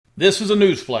This is a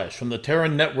news flash from the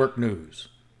Terran Network News.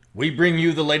 We bring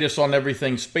you the latest on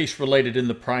everything space-related in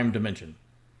the Prime Dimension.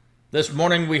 This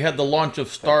morning we had the launch of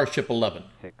Starship 11.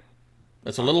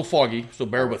 It's a little foggy, so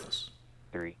bear with us.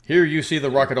 Here you see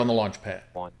the rocket on the launch pad.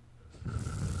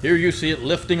 Here you see it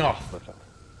lifting off.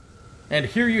 And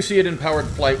here you see it in powered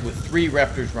flight with 3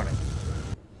 Raptors running.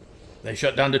 They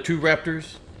shut down to 2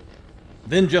 Raptors,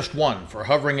 then just 1 for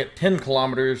hovering at 10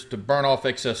 kilometers to burn off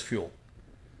excess fuel.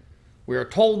 We are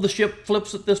told the ship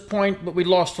flips at this point, but we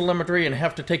lost telemetry and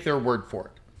have to take their word for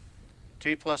it.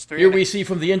 T+3. Here we see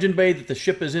from the engine bay that the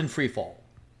ship is in freefall.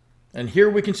 And here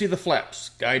we can see the flaps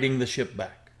guiding the ship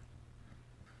back.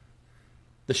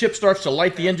 The ship starts to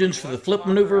light the engines for the flip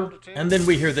maneuver, and then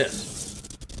we hear this.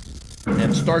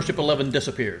 And Starship 11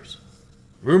 disappears.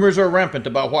 Rumors are rampant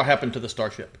about what happened to the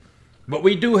Starship. But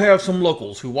we do have some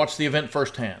locals who watched the event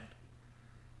firsthand.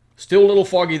 Still a little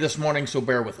foggy this morning, so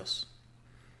bear with us.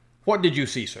 What did you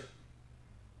see, sir?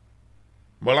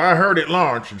 Well, I heard it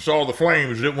launch and saw the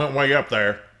flames as it went way up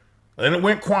there. Then it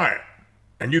went quiet,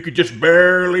 and you could just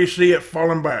barely see it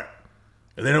falling back.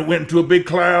 And then it went into a big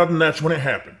cloud, and that's when it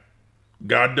happened.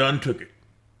 God done took it.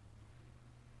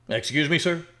 Excuse me,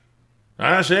 sir?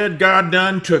 I said God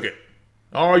done took it.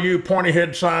 All you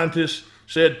pointy-head scientists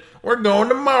said, "We're going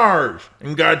to Mars."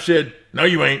 And God said, "No,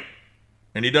 you ain't."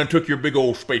 And he done took your big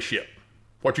old spaceship.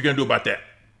 What you gonna do about that?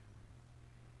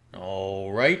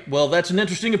 All right. Well, that's an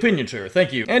interesting opinion, sir.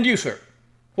 Thank you. And you, sir?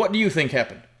 What do you think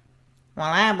happened? Well,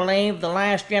 I believe the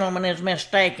last gentleman is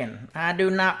mistaken. I do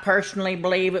not personally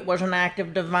believe it was an act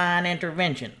of divine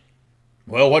intervention.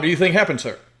 Well, what do you think happened,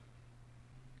 sir?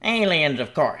 Aliens,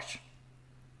 of course.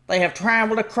 They have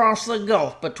traveled across the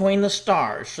gulf between the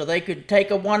stars so they could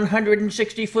take a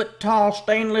 160-foot tall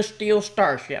stainless steel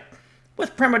starship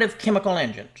with primitive chemical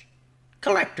engines.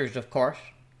 Collectors, of course.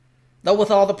 Though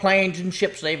with all the planes and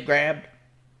ships they've grabbed,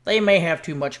 they may have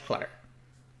too much clutter.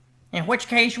 In which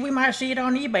case, we might see it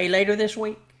on eBay later this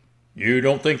week. You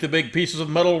don't think the big pieces of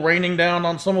metal raining down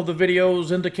on some of the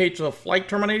videos indicates a flight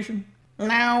termination?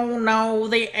 No,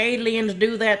 the aliens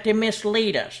do that to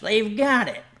mislead us. They've got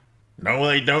it. No,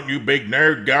 they don't, you big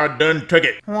nerd. God done took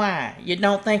it. Why? You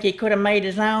don't think he could have made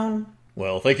his own?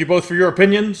 Well, thank you both for your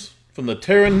opinions. From the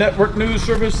Terran Network News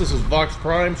Service, this is Vox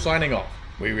Prime signing off.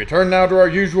 We return now to our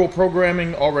usual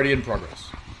programming already in progress.